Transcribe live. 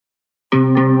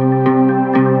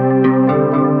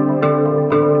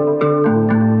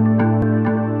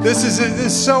This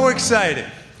is so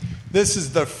exciting. This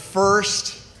is the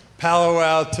first Palo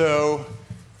Alto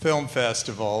Film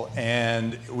Festival,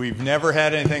 and we've never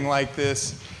had anything like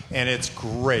this, and it's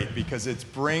great because it's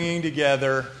bringing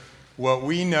together what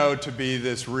we know to be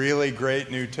this really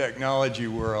great new technology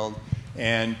world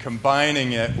and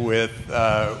combining it with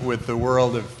the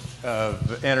world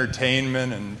of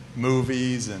entertainment and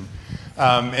movies.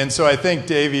 And so I think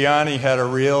Daviani had a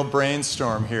real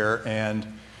brainstorm here, and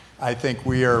I think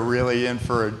we are really in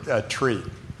for a treat.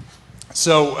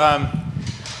 So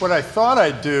what I thought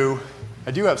I'd do, I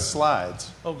do have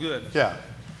slides. Oh, good. Yeah.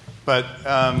 But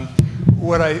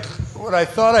what I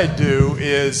thought I'd do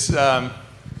is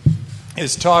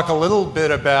talk a little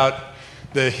bit about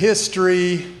the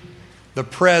history, the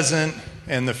present,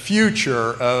 and the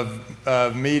future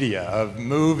of media, of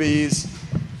movies,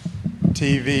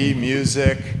 TV,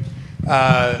 music,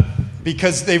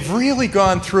 because they've really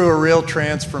gone through a real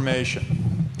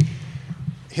transformation.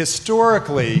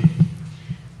 Historically,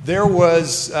 there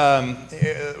was,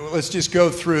 let's just go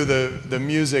through the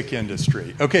music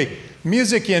industry. Okay,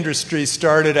 music industry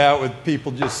started out with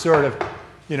people just sort of,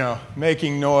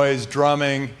 making noise,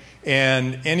 drumming,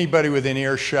 and anybody within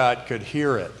earshot could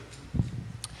hear it.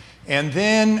 And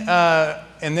then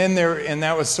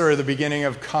that was sort of the beginning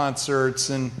of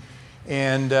concerts, and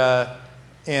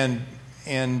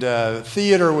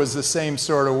theater was the same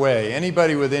sort of way.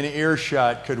 Anybody within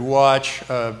earshot could watch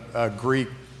a Greek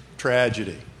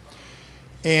tragedy.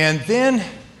 And then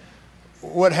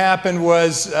what happened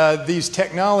was these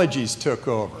technologies took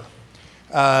over.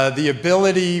 The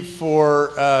ability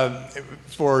for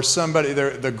somebody,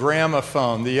 the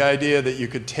gramophone, the idea that you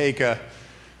could take a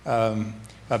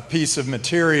piece of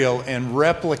material and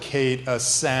replicate a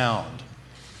sound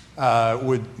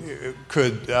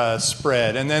could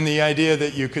spread. And then the idea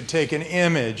that you could take an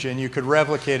image and you could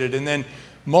replicate it, and then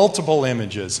multiple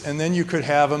images, and then you could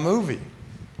have a movie.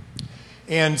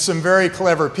 And some very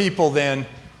clever people then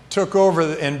took over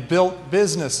and built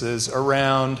businesses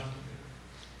around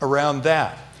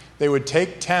that. They would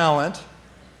take talent,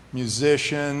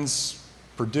 musicians,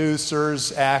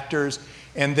 producers, actors,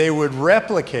 and they would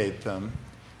replicate them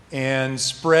and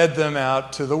spread them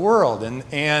out to the world.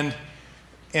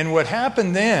 And what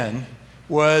happened then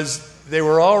was they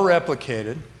were all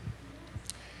replicated,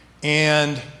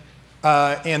 and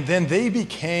then they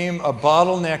became a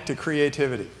bottleneck to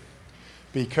creativity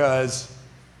because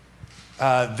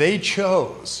they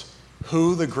chose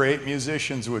who the great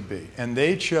musicians would be, and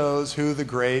they chose who the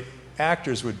great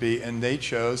actors would be, and they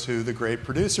chose who the great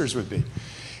producers would be.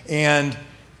 And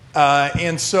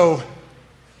so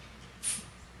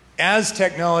as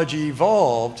technology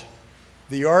evolved,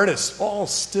 the artists all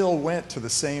still went to the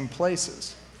same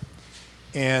places.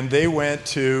 And they went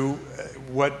to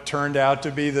what turned out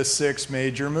to be the 6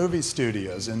 major movie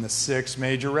studios and the 6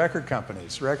 major record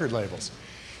companies, record labels.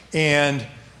 And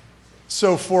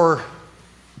so for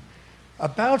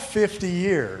about 50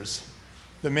 years,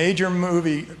 the major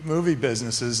movie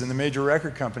businesses and the major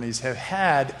record companies have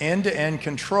had end-to-end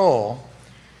control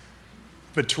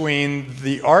between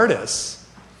the artists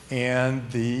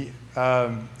and the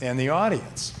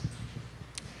audience.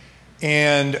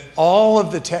 And all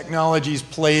of the technologies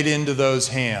played into those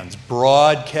hands.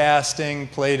 Broadcasting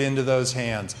played into those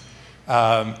hands.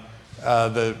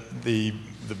 The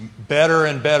better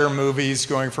and better movies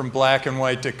going from black and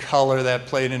white to color, that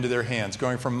played into their hands.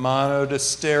 Going from mono to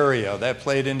stereo, that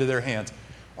played into their hands.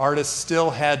 Artists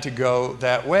still had to go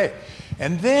that way.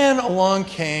 And then along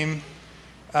came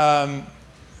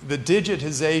the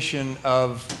digitization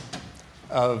of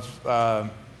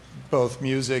both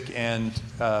music and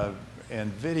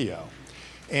video.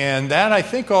 And that, I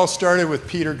think, all started with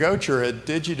Peter Gotcher at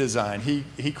DigiDesign.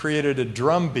 He created a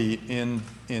drum beat in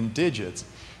digits.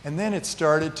 And then it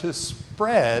started to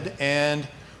spread, and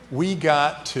we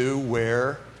got to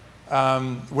where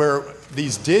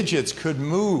these digits could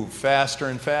move faster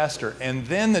and faster. And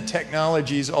then the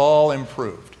technologies all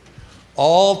improved.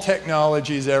 All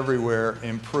technologies everywhere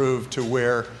improved to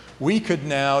where we could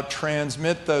now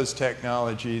transmit those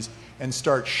technologies and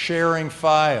start sharing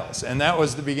files. And that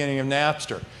was the beginning of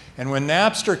Napster. And when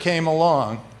Napster came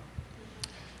along,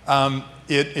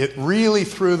 it really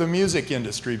threw the music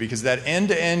industry because that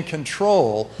end-to-end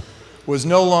control was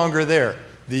no longer there.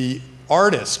 The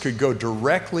artists could go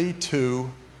directly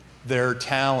to their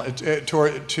talent,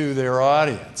 to their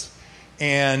audience.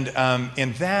 And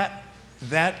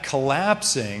that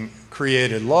collapsing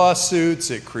created lawsuits,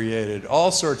 it created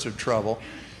all sorts of trouble.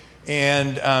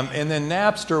 And then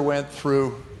Napster went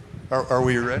through, are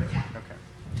we ready?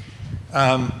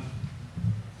 Okay.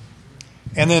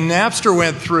 And then Napster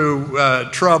went through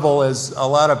trouble as a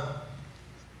lot of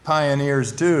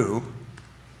pioneers do,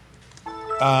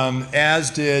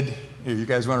 as did, here, you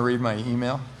guys want to read my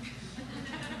email?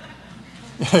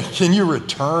 Can you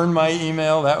return my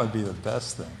email? That would be the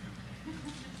best thing.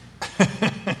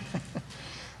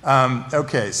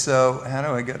 Okay, so how do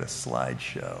I get a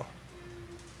slideshow?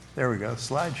 There we go,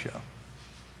 slideshow.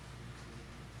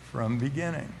 From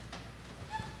beginning.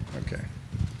 Okay.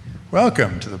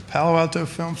 Welcome to the Palo Alto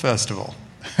Film Festival.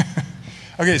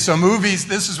 Okay, so movies,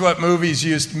 this is what movie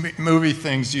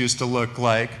things used to look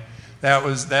like.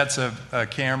 That's a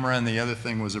camera, and the other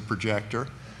thing was a projector.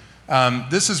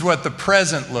 This is what the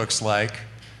present looks like.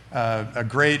 A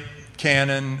great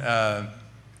Canon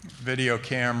video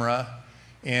camera,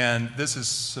 and this is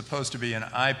supposed to be an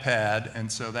iPad,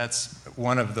 and so that's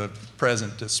one of the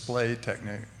present display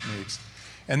techniques.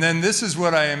 And then this is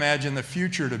what I imagine the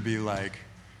future to be like.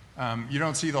 You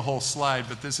don't see the whole slide,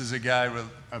 but this is a guy with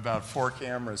about 4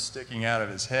 cameras sticking out of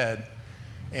his head,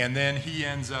 and then he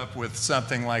ends up with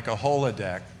something like a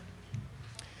holodeck.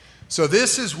 So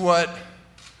this is what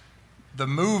the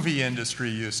movie industry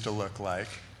used to look like,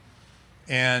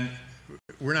 and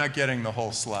we're not getting the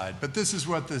whole slide, but this is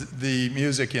what the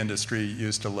music industry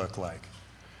used to look like.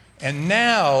 And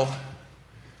now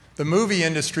the movie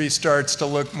industry starts to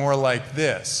look more like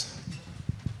this,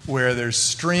 where there's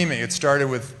streaming. It started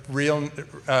with Reel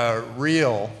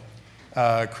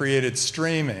created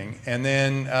streaming, and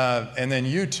then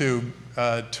YouTube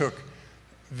took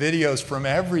videos from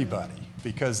everybody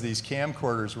because these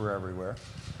camcorders were everywhere.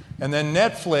 And then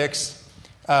Netflix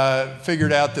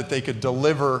figured out that they could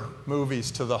deliver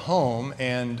movies to the home,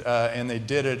 and they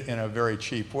did it in a very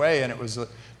cheap way, and it was a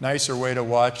nicer way to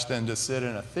watch than to sit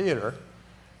in a theater.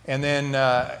 And then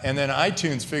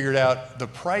iTunes figured out the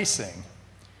pricing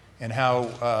and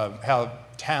how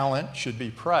talent should be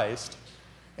priced.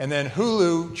 And then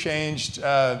Hulu changed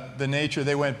the nature.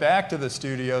 They went back to the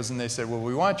studios and they said, well,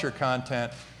 we want your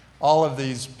content. All of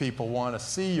these people want to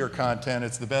see your content.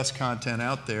 It's the best content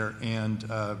out there. And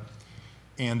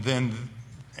then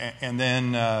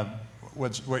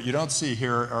what you don't see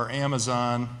here are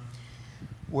Amazon,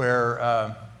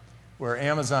 where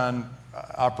Amazon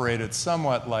operated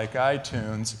somewhat like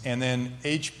iTunes, and then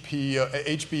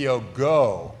HBO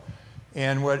Go.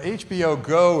 And what HBO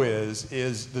Go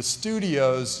is the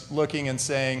studios looking and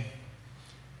saying,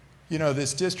 you know,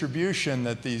 this distribution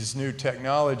that these new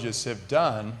technologists have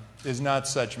done is not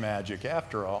such magic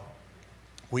after all.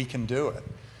 We can do it.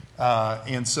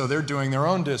 And so they're doing their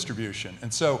own distribution.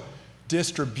 And so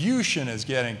distribution is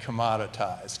getting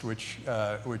commoditized,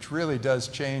 which really does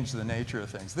change the nature of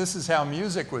things. This is how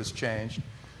music was changed.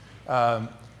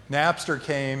 Napster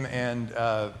came, and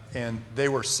they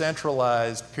were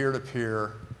centralized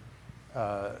peer-to-peer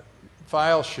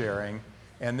file sharing,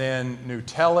 and then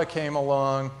Nutella came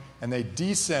along, and they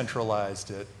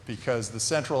decentralized it because the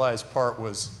centralized part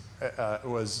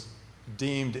was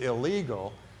deemed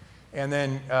illegal. And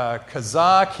then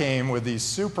Kazaa came with these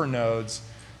supernodes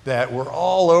that were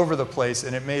all over the place,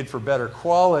 and it made for better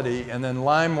quality. And then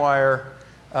LimeWire,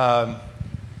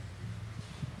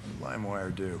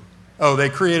 they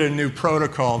created a new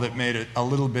protocol that made it a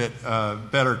little bit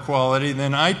better quality.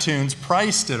 Then iTunes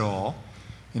priced it all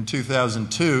in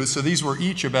 2002. So these were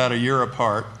each about a year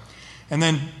apart. And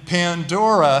then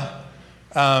Pandora,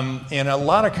 and a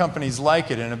lot of companies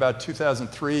like it, in about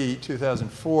 2003,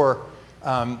 2004,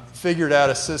 figured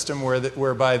out a system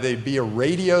whereby they'd be a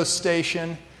radio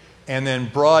station and then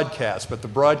broadcast. But the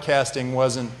broadcasting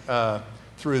wasn't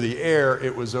through the air,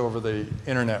 it was over the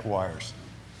internet wires.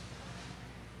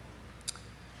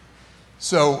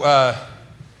 So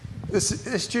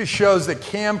this just shows that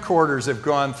camcorders have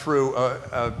gone through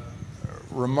a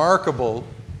remarkable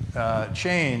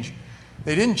change.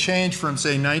 They didn't change from,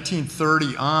 say,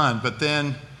 1930 on, but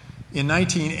then in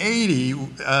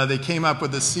 1980, they came up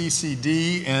with the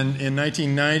CCD, and in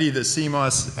 1990, the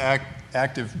CMOS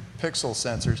active pixel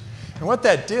sensors. And what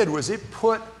that did was it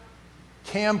put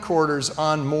camcorders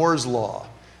on Moore's Law.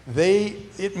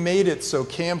 It made it so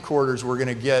camcorders were going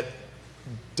to get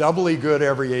doubly good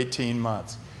every 18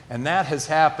 months. And that has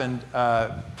happened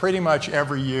pretty much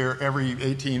every year, every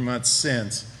 18 months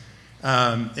since.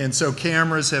 And so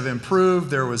cameras have improved.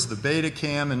 There was the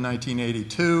Betacam in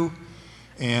 1982.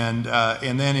 And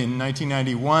then in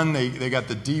 1991, they got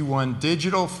the D1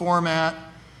 digital format.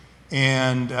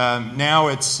 And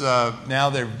now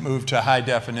they've moved to high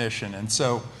definition. And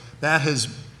so that has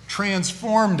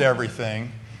transformed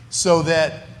everything so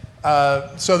that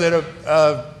a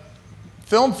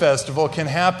film festival can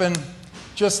happen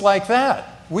just like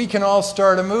that. We can all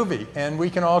start a movie, and we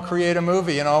can all create a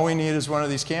movie, and all we need is one of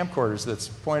these camcorders that's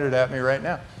pointed at me right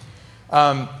now.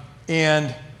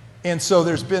 And And so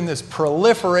there's been this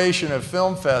proliferation of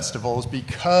film festivals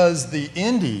because the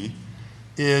indie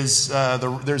is,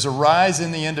 there's a rise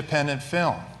in the independent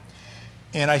film.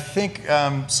 And I think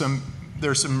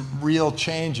there's some real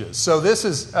changes. So this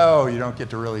is, oh, you don't get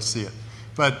to really see it.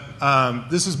 But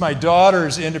this is my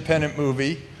daughter's independent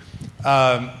movie.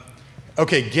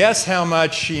 Okay, guess how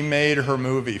much she made her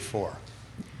movie for?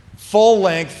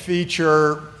 Full-length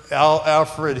feature,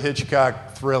 Alfred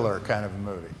Hitchcock thriller kind of a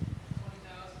movie.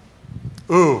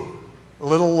 Ooh, a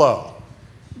little low.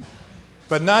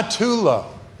 But not too low.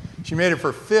 She made it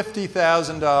for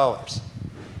 $50,000.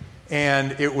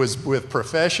 And it was with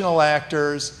professional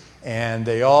actors, and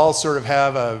they all sort of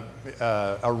have a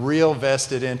real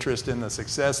vested interest in the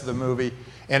success of the movie.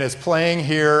 And it's playing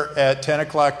here at 10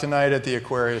 o'clock tonight at the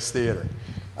Aquarius Theater.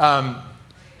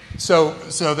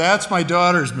 So that's my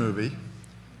daughter's movie.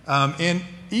 And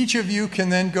each of you can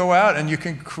then go out and you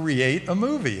can create a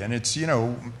movie. And it's,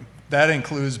 that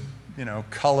includes,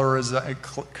 colorizing,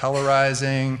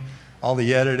 all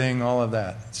the editing, all of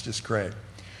that. It's just great.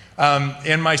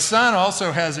 And my son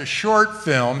also has a short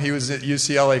film. He was at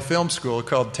UCLA Film School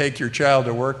called Take Your Child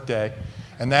to Work Day.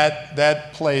 And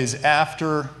that plays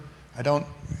after,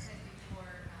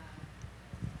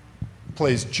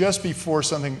 plays just before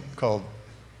something called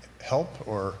Help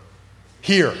or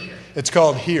Here. It's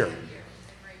called Here.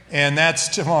 And that's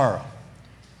tomorrow.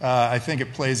 I think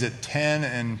it plays at 10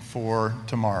 and 4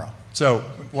 tomorrow. So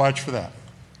watch for that.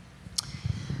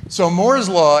 So Moore's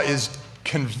Law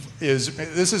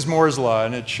this is Moore's Law,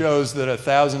 and it shows that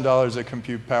 $1,000 of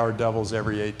compute power doubles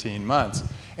every 18 months.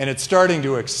 And it's starting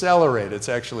to accelerate. It's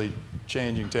actually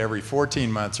changing to every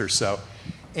 14 months or so.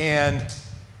 And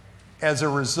as a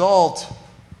result,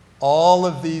 all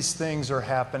of these things are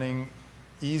happening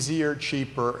easier,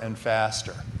 cheaper, and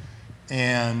faster.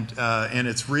 And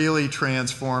it's really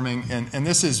transforming. And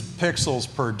this is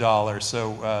pixels per dollar.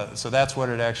 So that's what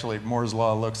it actually, Moore's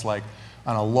Law looks like.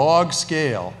 On a log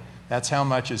scale, that's how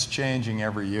much is changing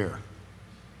every year.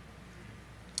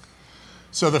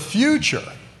 So the future,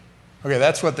 okay,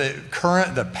 that's what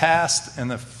the past, and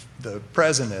the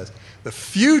present is. The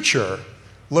future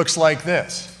looks like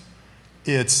this.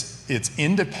 It's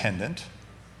independent.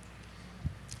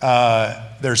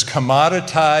 There's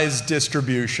commoditized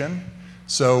distribution.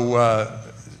 So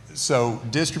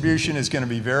distribution is going to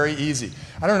be very easy.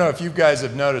 I don't know if you guys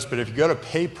have noticed, but if you go to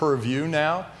pay-per-view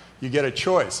now, you get a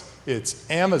choice. It's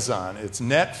Amazon, it's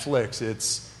Netflix,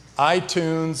 it's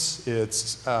iTunes,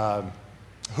 it's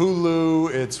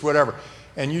Hulu, it's whatever.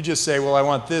 And you just say, well, I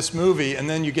want this movie, and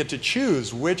then you get to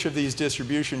choose which of these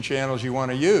distribution channels you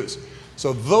want to use.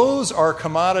 So those are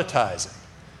commoditizing.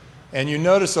 And you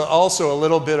notice also a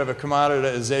little bit of a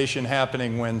commoditization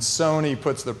happening when Sony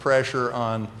puts the pressure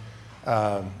on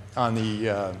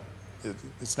the,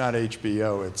 it's not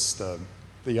HBO, it's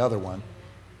the other one,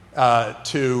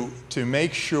 to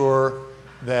make sure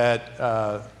that,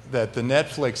 that the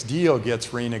Netflix deal gets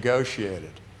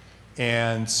renegotiated.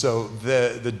 And so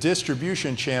the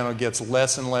distribution channel gets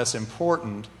less and less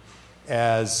important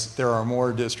as there are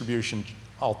more distribution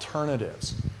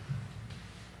alternatives.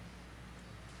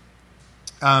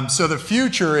 So the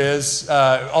future is,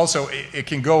 also, it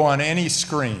can go on any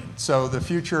screen. So the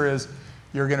future is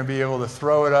you're going to be able to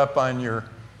throw it up on your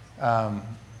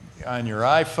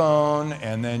iPhone,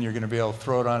 and then you're going to be able to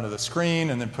throw it onto the screen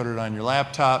and then put it on your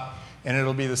laptop. And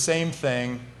it'll be the same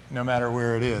thing no matter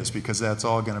where it is, because that's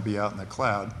all going to be out in the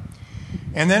cloud.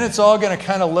 And then it's all going to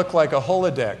kind of look like a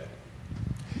holodeck.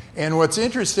 And what's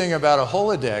interesting about a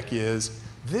holodeck is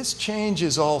this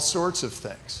changes all sorts of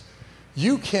things.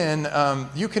 You can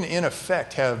in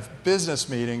effect have business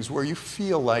meetings where you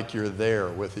feel like you're there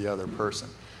with the other person.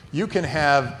 You can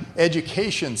have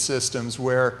education systems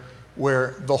where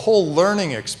the whole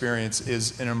learning experience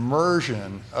is an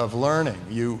immersion of learning.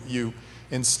 You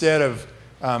instead of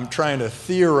trying to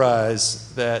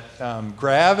theorize that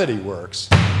gravity works,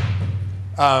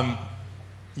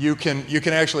 you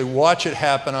can actually watch it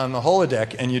happen on the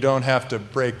holodeck, and you don't have to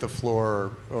break the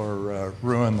floor or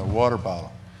ruin the water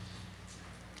bottle.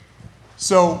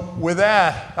 So with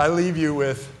that, I leave you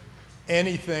with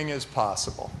anything is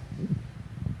possible.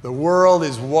 The world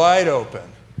is wide open.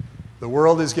 The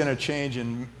world is going to change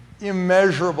in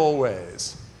immeasurable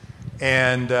ways.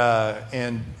 And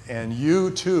you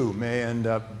too may end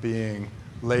up being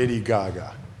Lady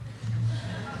Gaga.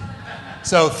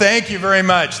 So thank you very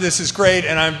much. This is great,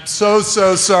 and I'm so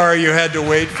sorry you had to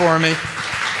wait for me.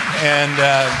 And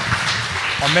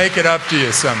I'll make it up to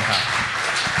you somehow.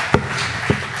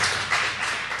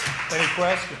 Any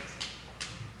questions?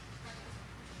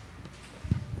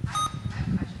 I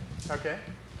have a question. Okay.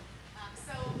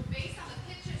 So based on the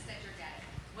pictures that you're getting,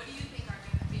 what do you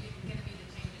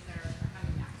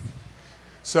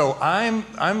So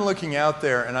I'm looking out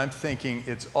there and I'm thinking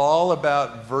it's all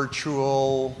about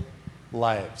virtual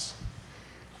lives.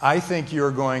 I think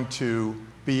you're going to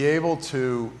be able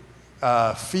to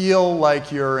feel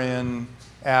like you're in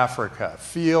Africa,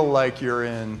 feel like you're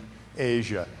in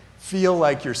Asia, feel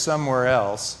like you're somewhere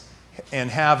else, and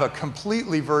have a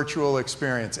completely virtual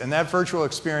experience. And that virtual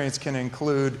experience can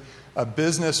include a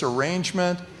business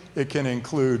arrangement. It can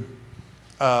include,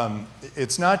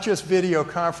 it's not just video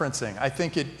conferencing. I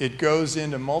think it goes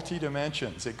into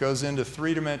multi-dimensions. It goes into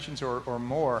 3 dimensions or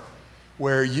more,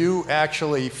 where you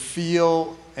actually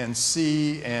feel and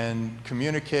see and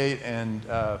communicate and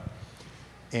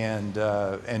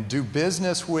do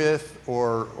business with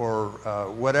or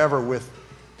whatever with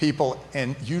people,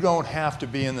 and you don't have to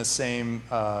be in the same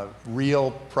real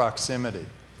proximity.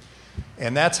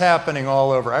 And that's happening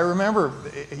all over. I remember,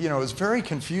 it was very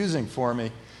confusing for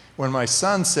me when my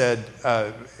son said,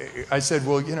 I said,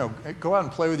 well, go out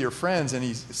and play with your friends, and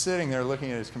he's sitting there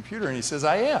looking at his computer, and he says,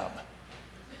 I am.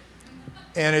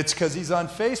 And it's because he's on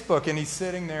Facebook, and he's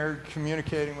sitting there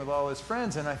communicating with all his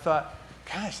friends, and I thought,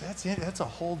 gosh, that's a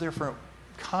whole different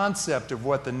concept of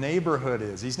what the neighborhood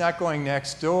is. He's not going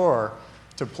next door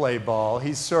to play ball.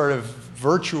 He's sort of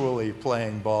virtually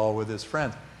playing ball with his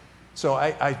friends. So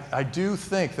I do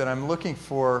think that I'm looking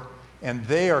for, and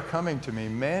they are coming to me,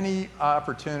 many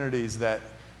opportunities that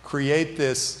create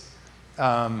this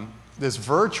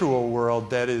virtual world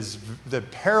that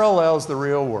parallels the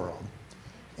real world.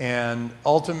 And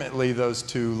ultimately, those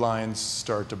 2 lines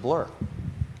start to blur.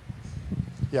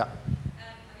 Yeah? Are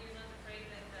you not afraid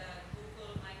that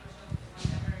Google,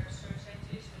 Microsoft, whatever search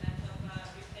engines will end up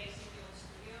replacing the old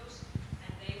studios,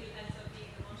 and they will end up being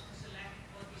the ones to select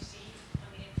what we see on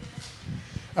the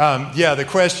internet? Yeah, the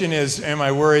question is, am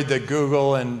I worried that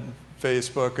Google and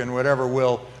Facebook and whatever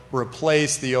will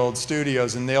replace the old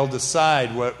studios and they'll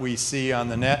decide what we see on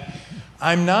the net?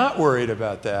 I'm not worried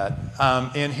about that,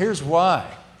 and here's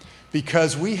why.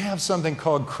 Because we have something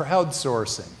called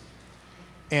crowdsourcing.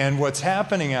 And what's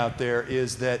happening out there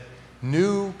is that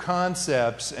new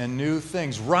concepts and new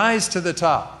things rise to the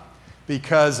top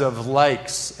because of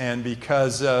likes and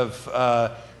because of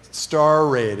star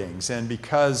ratings and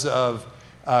because of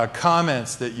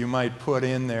comments that you might put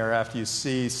in there after you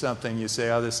see something. You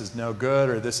say, oh, this is no good,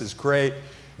 or this is great.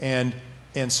 And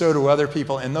so do other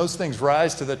people. And those things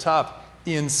rise to the top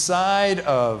inside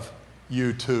of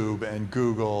YouTube and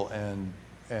Google and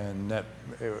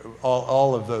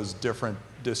all of those different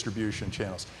distribution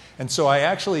channels. And so I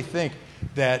actually think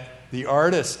that the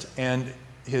artist and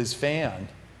his fan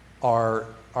are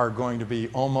going to be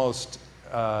almost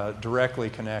directly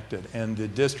connected, and the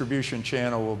distribution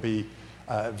channel will be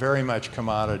very much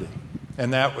commodity.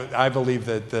 And that, I believe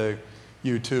that the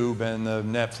YouTube and the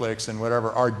Netflix and whatever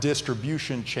are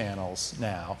distribution channels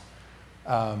now.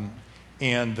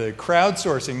 And the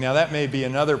crowdsourcing, now that may be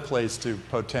another place to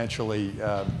potentially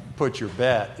put your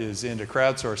bet, is into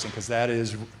crowdsourcing, because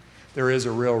there is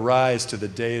a real rise to the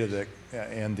data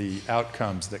and the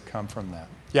outcomes that come from that.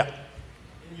 Yeah?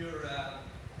 In your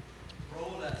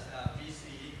role as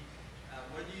VC,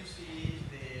 where do you see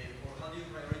or how do you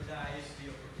prioritize the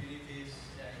opportunities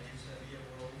in vis-a-vis a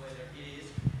world, whether it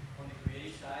is on the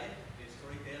creative side, the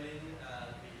storytelling,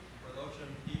 the production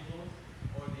people,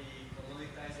 or the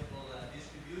commoditizable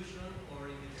distribution, or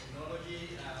in the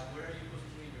technology? Where are you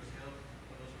positioning yourself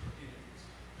on those opportunities?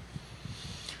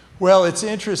 Well, it's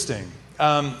interesting.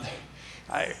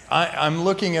 I'm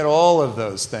looking at all of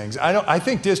those things. I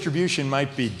think distribution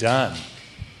might be done.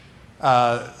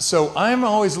 So I'm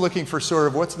always looking for sort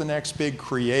of what's the next big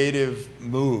creative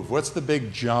move? What's the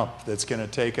big jump that's going to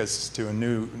take us to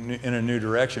in a new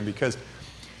direction? Because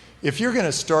if you're going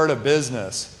to start a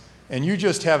business and you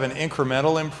just have an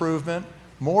incremental improvement,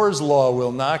 Moore's law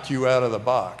will knock you out of the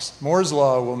box. Moore's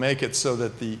law will make it so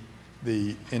that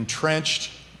the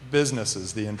entrenched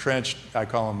businesses, the entrenched, I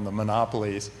call them the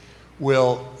monopolies,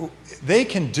 they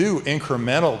can do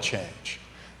incremental change.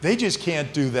 They just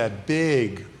can't do that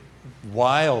big,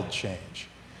 wild change.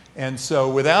 And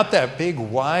so without that big,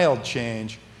 wild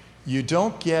change, you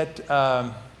don't get,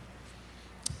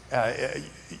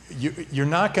 you're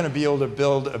not going to be able to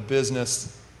build a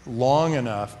business long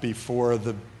enough before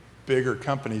the bigger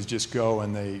companies just go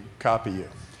and they copy you.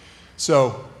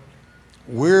 So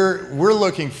we're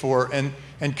looking for, and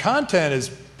content is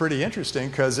pretty interesting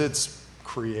because it's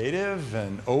creative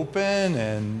and open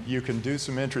and you can do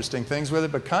some interesting things with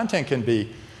it, but content can be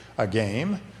a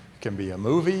game, it can be a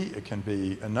movie, it can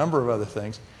be a number of other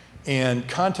things, and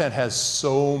content has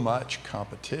so much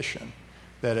competition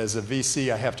that as a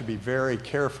VC I have to be very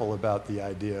careful about the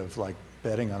idea of like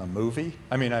betting on a movie.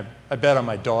 I mean, I bet on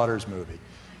my daughter's movie,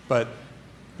 but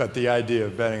But the idea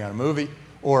of betting on a movie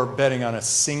or betting on a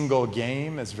single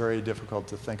game is very difficult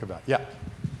to think about. Yeah? I'm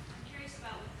curious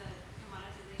about with the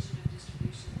commoditization of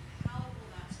distribution, how will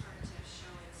that start to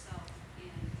show itself in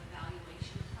the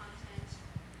valuation of content?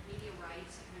 Media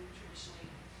rights have been traditionally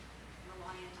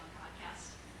reliant on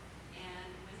podcasts.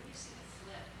 And when do you see the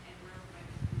flip, and where might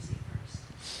we see it first?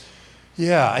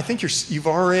 Yeah, I think you've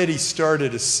already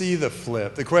started to see the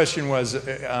flip. The question was,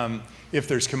 if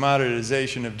there's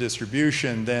commoditization of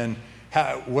distribution, then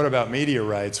what about media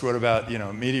rights? What about,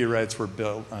 media rights were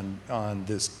built on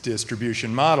this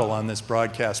distribution model, on this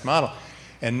broadcast model.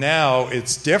 And now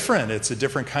it's different. It's a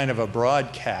different kind of a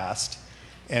broadcast.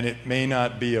 And it may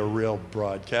not be a real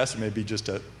broadcast. It may be just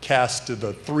a cast to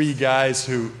the three guys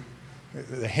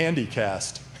the handy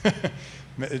cast,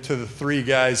 to the three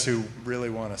guys who really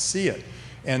want to see it.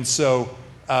 And so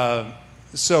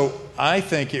I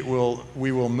think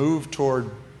we will move toward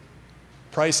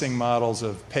pricing models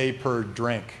of pay per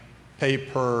drink, pay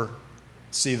per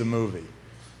see the movie,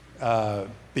 or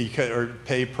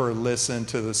pay per listen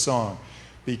to the song,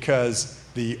 because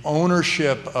the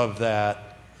ownership of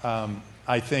that,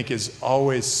 I think, is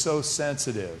always so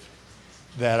sensitive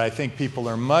that I think people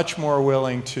are much more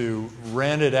willing to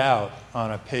rent it out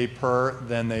on a pay per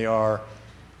than they are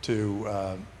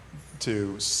to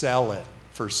sell it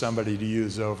for somebody to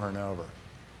use over and over.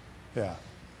 Yeah.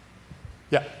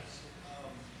 Yeah.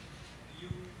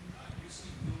 You see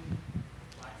new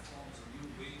platforms or new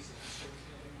ways of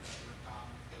storytelling that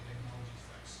the technologies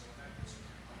like that is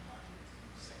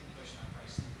second question on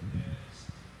pricing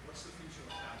is, what's the future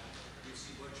of that? Do you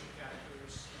see virtual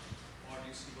characters, or do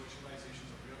you see virtualizations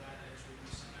of real assets? What do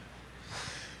you see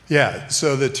that? Yeah,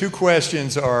 so the two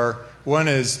questions are, one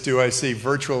is, do I see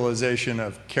virtualization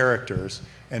of characters?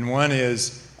 And one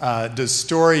is, does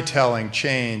storytelling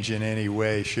change in any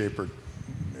way, shape, or...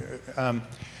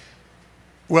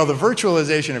 well, the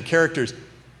virtualization of characters,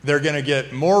 they're going to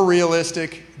get more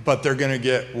realistic, but they're going to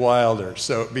get wilder.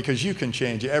 So, because you can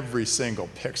change every single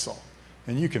pixel,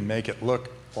 and you can make it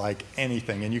look like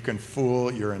anything, and you can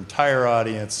fool your entire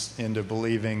audience into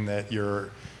believing that you're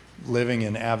living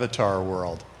in Avatar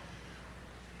world.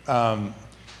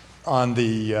 On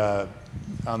the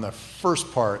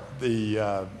first part,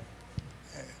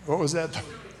 what was that?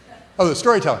 Oh, the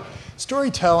storytelling.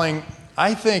 Storytelling,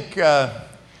 I think,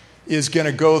 is going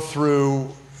to go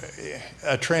through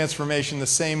a transformation the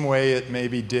same way it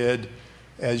maybe did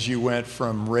as you went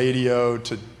from radio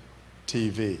to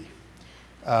TV.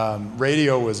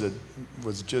 Radio was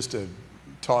just a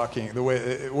talking. The way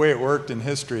it worked in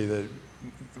history, the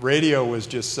radio was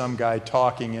just some guy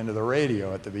talking into the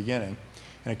radio at the beginning.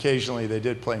 And occasionally they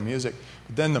did play music.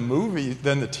 But then the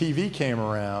TV came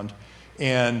around,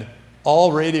 and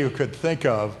all radio could think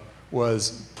of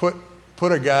was put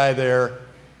a guy there,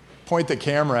 point the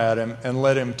camera at him, and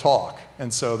let him talk.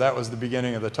 And so that was the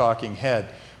beginning of the talking head.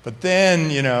 But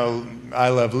then, I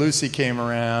Love Lucy came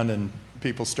around, and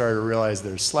people started to realize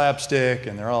there's slapstick,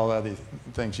 and there are all other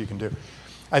things you can do.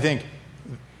 I think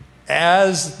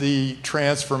as the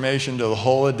transformation to the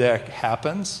holodeck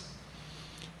happens,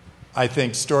 I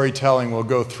think storytelling will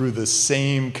go through the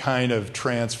same kind of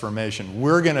transformation.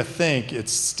 We're going to think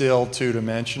it's still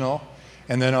two-dimensional,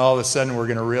 and then all of a sudden we're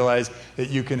going to realize that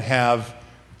you can have,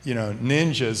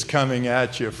 ninjas coming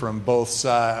at you from both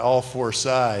sides, all four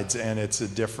sides, and it's a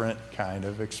different kind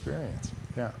of experience.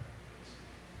 Yeah.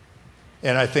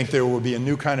 And I think there will be a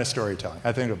new kind of storytelling.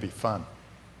 I think it'll be fun.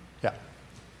 Yeah.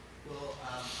 Will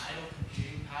idle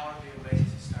computing power be a way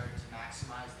to start to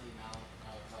maximize the amount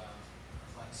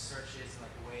of searches,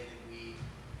 like the way that we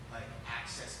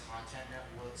access content?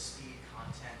 Will it speed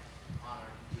content on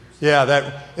our computers? Yeah,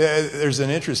 there's an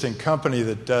interesting company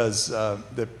that does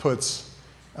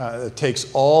that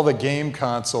takes all the game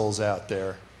consoles out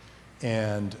there,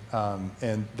 and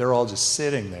they're all just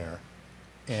sitting there,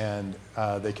 and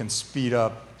they can speed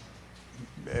up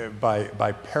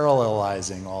by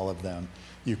parallelizing all of them.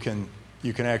 You can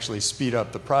actually speed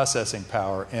up the processing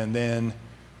power, and then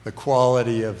the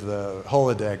quality of the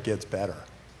holodeck gets better,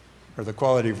 or the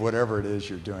quality of whatever it is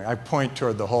you're doing. I point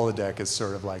toward the holodeck as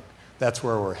sort of like, that's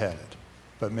where we're headed.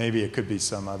 But maybe it could be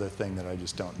some other thing that I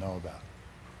just don't know about.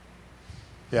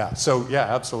 Yeah, so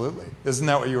yeah, absolutely. Isn't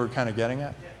that what you were kind of getting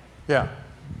at? Yeah,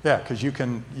 because you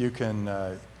can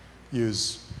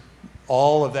use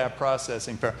all of that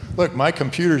processing power. Look, my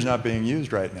computer's not being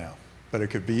used right now, but it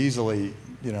could be easily,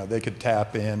 they could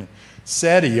tap in.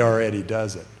 SETI already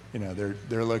does it.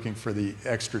 They're looking for the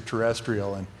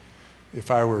extraterrestrial, and if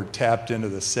I were tapped into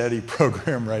the SETI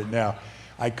program right now,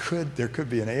 there could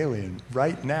be an alien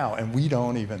right now, and we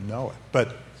don't even know it.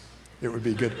 But it would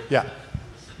be good. Yeah. If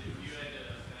you had to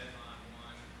bet on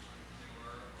one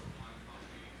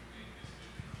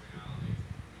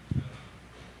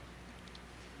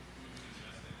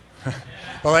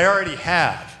Well, they already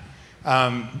have.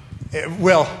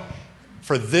 Well,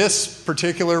 for this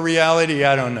particular reality,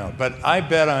 I don't know. But I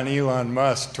bet on Elon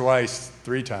Musk twice,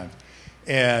 3 times.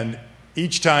 And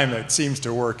each time it seems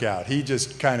to work out. He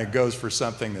just kind of goes for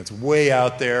something that's way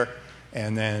out there,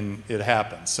 and then it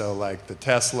happens. So like the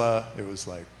Tesla, it was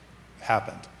like,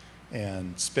 happened.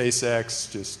 And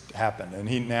SpaceX just happened.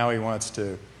 And now he wants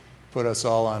to put us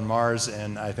all on Mars,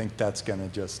 and I think that's going to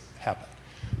just happen.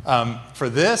 For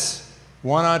this,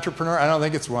 one entrepreneur, I don't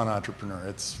think it's one entrepreneur.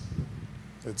 It's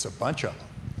a bunch of them.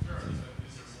 Sure.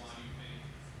 Is there one you think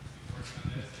working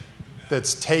on this and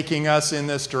That's taking us in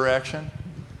this direction.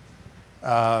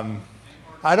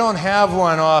 I don't have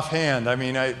one offhand. I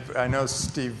mean, I know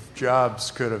Steve Jobs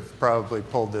could have probably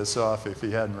pulled this off if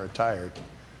he hadn't retired.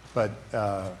 But,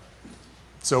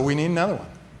 so we need another one.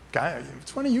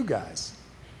 It's one of you guys.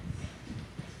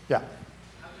 Yeah.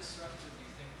 How disruptive do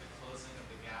you think the closing of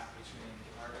the gap between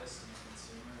the artist and the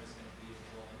consumer is going to be in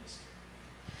the whole industry?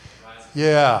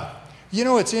 Yeah. You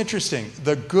know, it's interesting.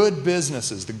 The good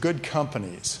businesses, the good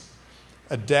companies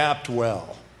adapt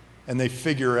well, and they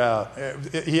figure out.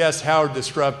 He asked how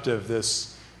disruptive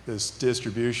this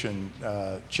distribution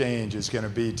change is going to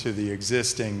be to the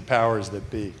existing powers that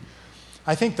be.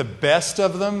 I think the best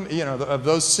of them, you know, of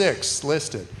those 6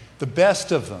 listed, the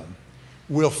best of them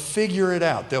will figure it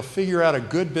out. They'll figure out a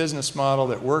good business model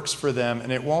that works for them,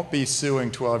 and it won't be suing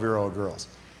 12-year-old girls.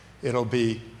 It'll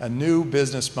be a new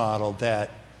business model that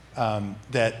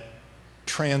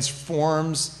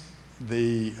transforms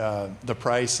the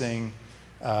pricing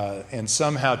and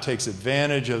somehow takes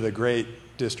advantage of the great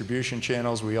distribution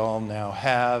channels we all now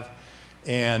have,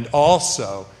 and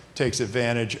also takes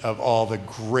advantage of all the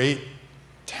great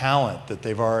talent that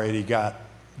they've already got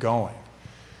going.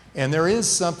 And there is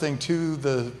something to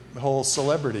the whole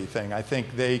celebrity thing. I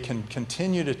think they can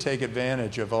continue to take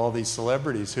advantage of all these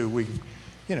celebrities who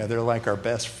they're like our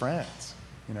best friends.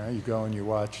 You know, you go and you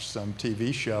watch some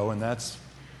TV show, and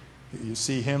you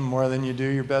see him more than you do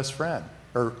your best friend,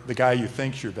 or the guy you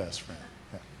think's your best friend.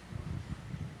 Yeah.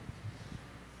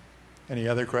 Any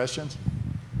other questions?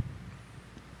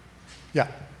 Yeah.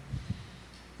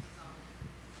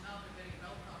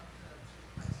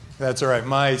 That's all right.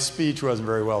 My speech wasn't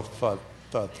very well thought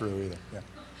through either. Yeah. The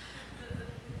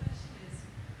question is,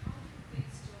 how do you think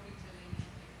storytelling and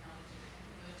technology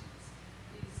emergence is going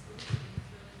to influence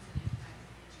and impact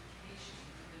education?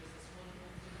 There's this whole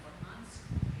movement about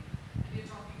unschooling, and you're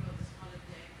talking about this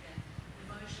holodeck and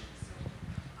immersion. So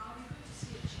are we going to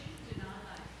see a change in our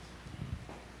lifetime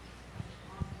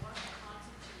on what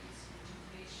constitutes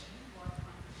education, what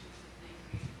constitutes a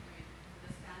degree? I mean,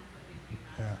 the Stanford degree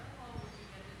matter, or would you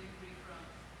get a degree from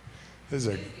This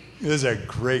is a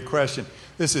great question.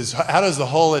 This is, how does the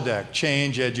holodeck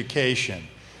change education?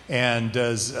 And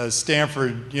does a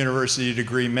Stanford University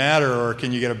degree matter, or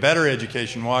can you get a better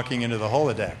education walking into the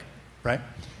holodeck, right?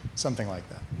 Something like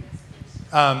that.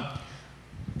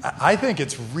 I think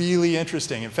it's really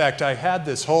interesting. In fact, I had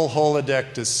this whole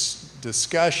holodeck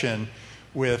discussion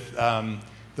with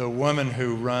the woman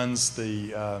who runs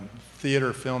the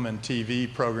theater, film, and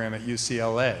TV program at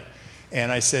UCLA.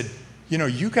 And I said, you know,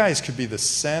 you guys could be the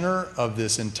center of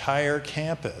this entire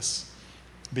campus,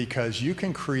 because you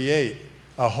can create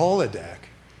a holodeck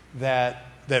that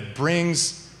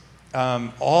brings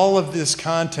all of this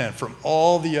content from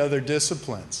all the other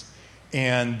disciplines.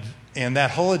 And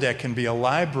that holodeck can be a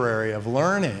library of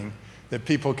learning that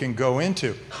people can go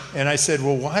into. And I said,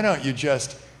 well, why don't you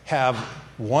just have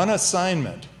one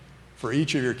assignment for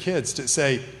each of your kids to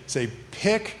say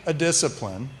pick a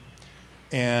discipline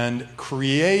and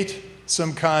create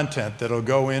some content that'll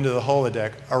go into the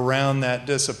holodeck around that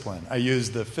discipline. I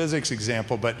used the physics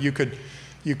example, but you could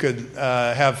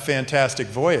have Fantastic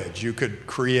Voyage. You could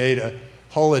create a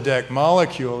holodeck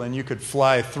molecule, and you could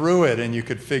fly through it, and you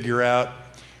could figure out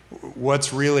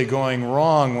what's really going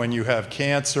wrong when you have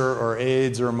cancer or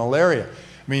AIDS or malaria.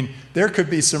 I mean, there could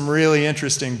be some really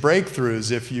interesting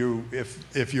breakthroughs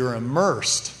if you're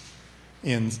immersed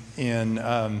in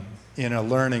a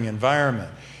learning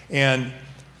environment.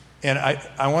 And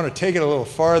I want to take it a little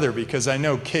farther, because I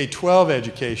know K-12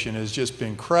 education has just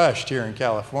been crushed here in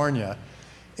California.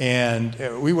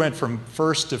 And we went from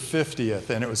first to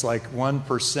 50th, and it was like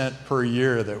 1% per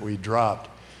year that we dropped.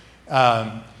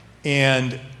 And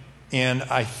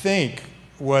I think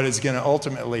what is going to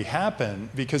ultimately happen,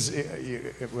 because,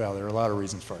 well, there are a lot of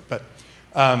reasons for it, but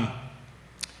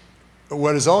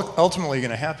what is ultimately going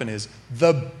to happen is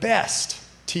the best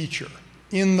teacher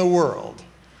in the world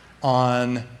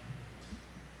on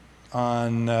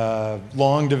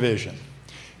long division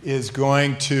is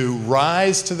going to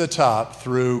rise to the top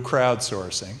through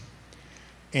crowdsourcing,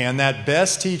 And that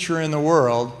best teacher in the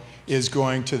world is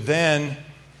going to then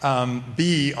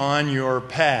be on your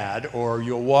pad, or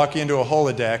you'll walk into a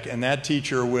holodeck, and that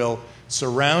teacher will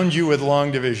surround you with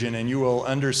long division, and you will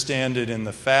understand it in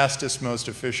the fastest, most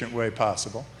efficient way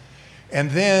possible.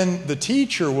 And then the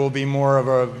teacher will be more of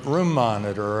a room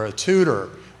monitor or a tutor,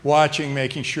 watching,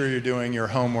 making sure you're doing your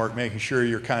homework, making sure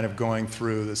you're kind of going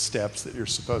through the steps that you're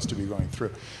supposed to be going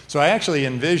through. So I actually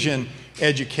envision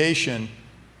education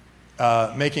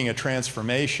making a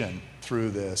transformation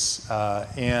through this.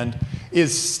 And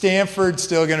is Stanford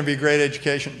still going to be great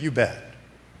education? You bet.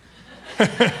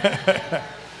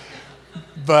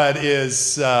 But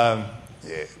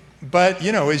but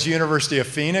you know, is University of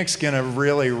Phoenix going to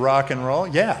really rock and roll?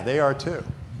 Yeah, they are too. But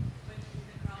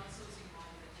the crowdsourcing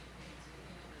model that you painted,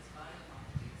 this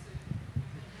biomarketing, so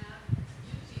you can have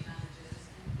community managers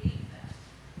and game that.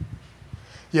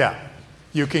 Yeah,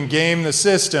 you can game the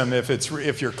system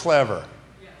if you're clever.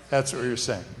 That's what you're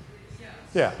saying.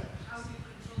 Yeah. How do you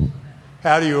control that?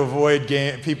 How do you avoid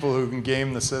people who can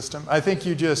game the system? I think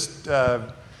you just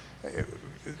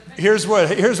here's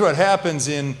what happens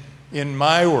in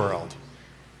my world.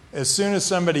 As soon as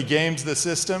somebody games the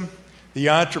system, the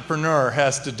entrepreneur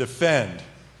has to defend,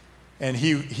 and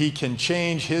he can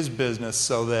change his business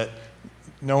so that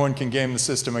no one can game the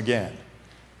system again.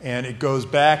 And it goes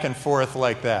back and forth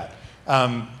like that.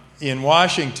 In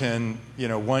Washington, you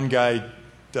know, one guy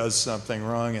does something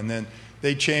wrong, and then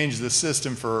they change the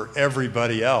system for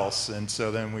everybody else, and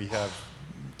so then we have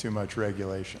too much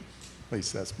regulation. At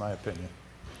least that's my opinion.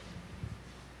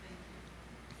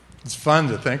 It's fun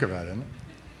to think about, isn't it?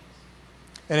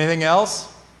 Anything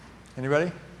else?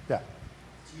 Anybody? Yeah.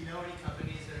 Do you know any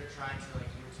companies that are trying to, like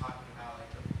you were talking about, like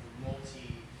the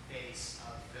multi-face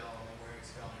of film and where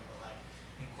it's going, but like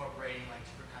incorporating like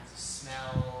different kinds of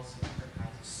smells and different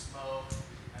kinds of smoke?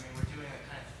 I mean, we're doing like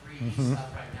kind of 3D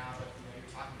stuff right now, but you know,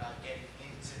 you're talking about getting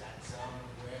into that zone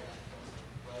of where that film's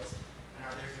taking place. And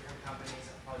are there different companies,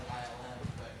 probably ILM,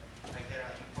 but like they're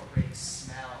like incorporating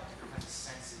smell, different kinds of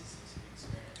senses into the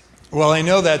experience? Well, I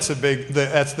know that's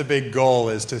the big goal,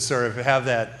 is to sort of have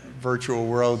that virtual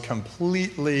world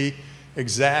completely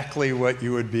exactly what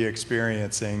you would be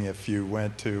experiencing if you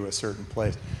went to a certain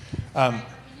place. Can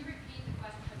you repeat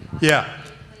the question?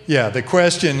 Yeah. The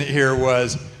question here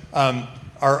was,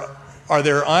 are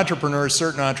there entrepreneurs,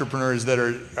 certain entrepreneurs that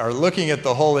are looking at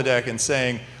the holodeck and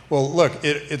saying, well, look,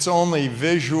 it's only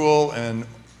visual and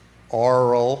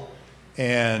oral,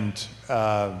 and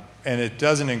it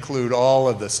doesn't include all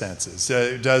of the senses.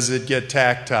 Does it get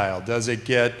tactile? Does it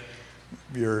get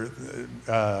your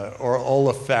or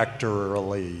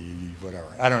olfactorily,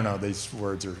 whatever? I don't know. These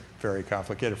words are very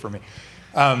complicated for me.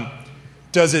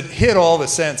 Does it hit all the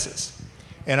senses?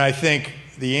 And I think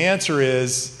the answer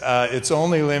is it's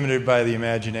only limited by the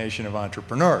imagination of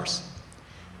entrepreneurs.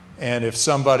 And if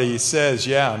somebody says,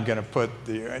 yeah, I'm going to put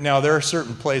the... Now, there are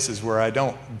certain places where I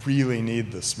don't really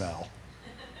need the smell.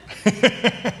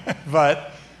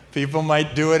 But people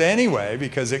might do it anyway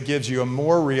because it gives you a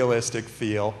more realistic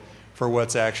feel for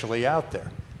what's actually out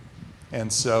there.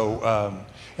 And so,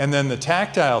 and then the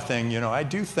tactile thing, you know, I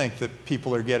do think that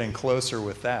people are getting closer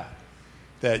with that.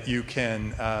 That you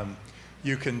can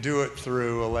do it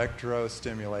through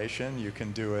electrostimulation. You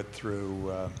can do it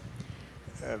through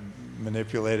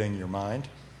manipulating your mind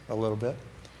a little bit.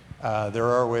 There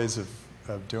are ways of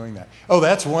doing that. Oh,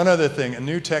 that's one other thing. A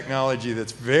new technology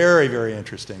that's very, very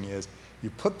interesting is you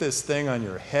put this thing on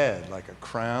your head, like a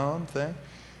crown thing,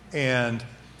 and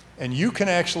you can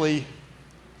actually,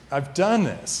 I've done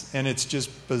this, and it's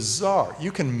just bizarre.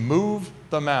 You can move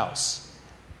the mouse.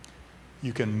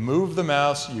 You can move the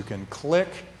mouse, you can click,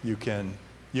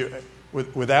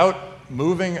 without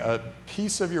moving a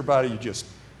piece of your body, you just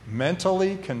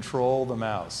mentally control the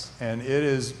mouse. And it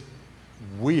is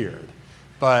weird.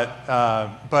 But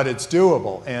it's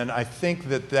doable, and I think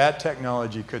that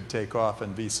technology could take off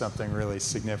and be something really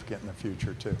significant in the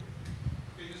future, too.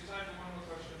 Okay, just time for one more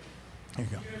question. Here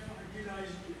you go. You have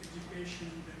idealized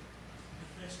education that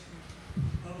best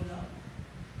leveled up.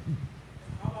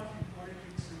 How about in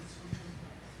politics and social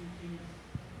thinking?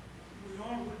 We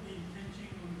all would be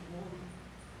impinging on the whole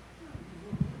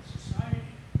society.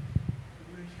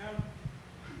 Would it help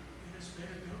get us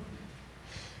better government?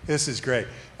 This is great.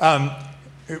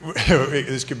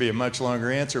 This could be a much longer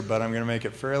answer, but I'm going to make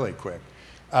it fairly quick.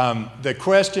 The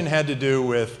question had to do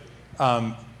with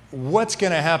what's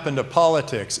going to happen to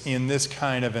politics in this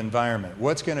kind of environment?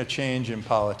 What's going to change in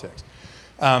politics?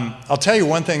 I'll tell you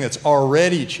one thing that's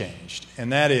already changed,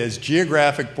 and that is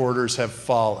geographic borders have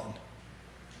fallen.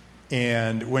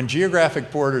 And when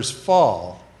geographic borders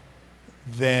fall,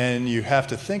 then you have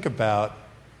to think about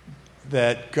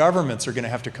that governments are going to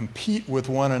have to compete with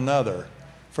one another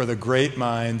for the great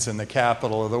minds and the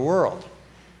capital of the world.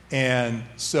 And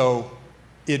so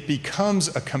it becomes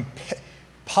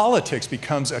politics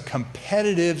becomes a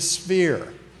competitive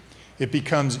sphere. It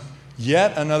becomes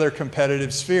yet another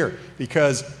competitive sphere,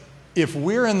 because if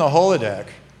we're in the holodeck,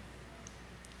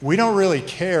 we don't really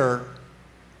care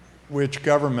which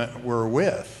government we're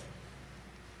with.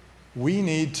 We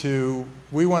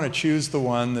want to choose the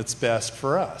one that's best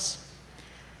for us.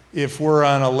 If we're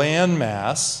on a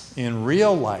landmass in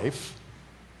real life,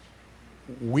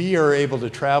 we are able to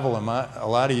travel a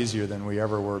lot easier than we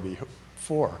ever were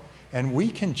before. And we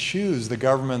can choose the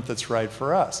government that's right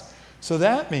for us. So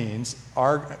that means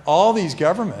all these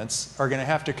governments are going to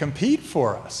have to compete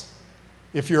for us.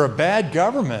 If you're a bad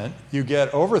government, you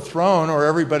get overthrown or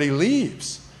everybody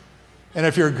leaves. And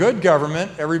if you're a good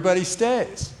government, everybody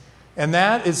stays. And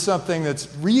that is something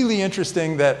that's really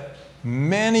interesting that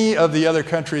many of the other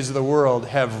countries of the world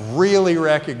have really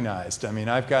recognized. I mean,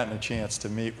 I've gotten a chance to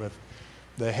meet with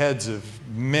the heads of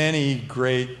many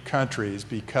great countries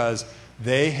because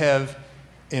they have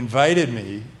invited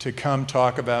me to come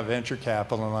talk about venture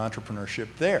capital and entrepreneurship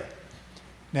there.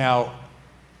 Now,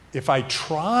 if I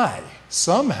try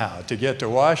somehow to get to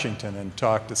Washington and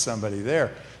talk to somebody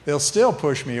there, they'll still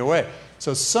push me away.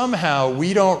 So somehow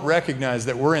we don't recognize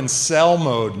that we're in sell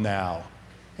mode now.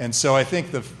 And so I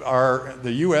think the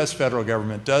US federal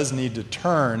government does need to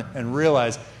turn and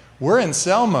realize we're in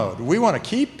sell mode. We want to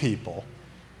keep people.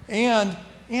 And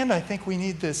I think we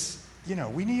need this,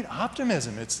 we need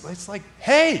optimism. It's like,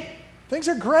 hey, things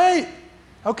are great.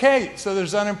 Okay, so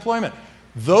there's unemployment.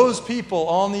 Those people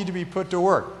all need to be put to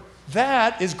work.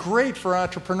 That is great for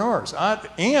entrepreneurs.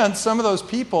 And some of those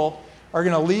people are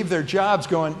going to leave their jobs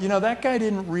going, that guy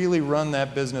didn't really run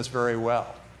that business very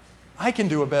well. I can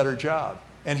do a better job.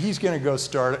 And he's going to go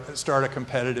start a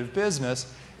competitive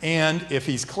business. And if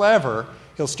he's clever,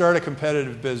 he'll start a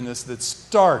competitive business that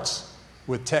starts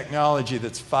with technology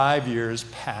that's 5 years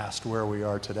past where we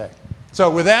are today. So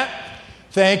with that,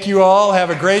 thank you all. Have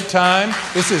a great time.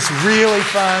 This is really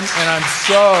fun, and I'm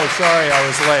so sorry I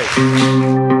was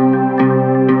late.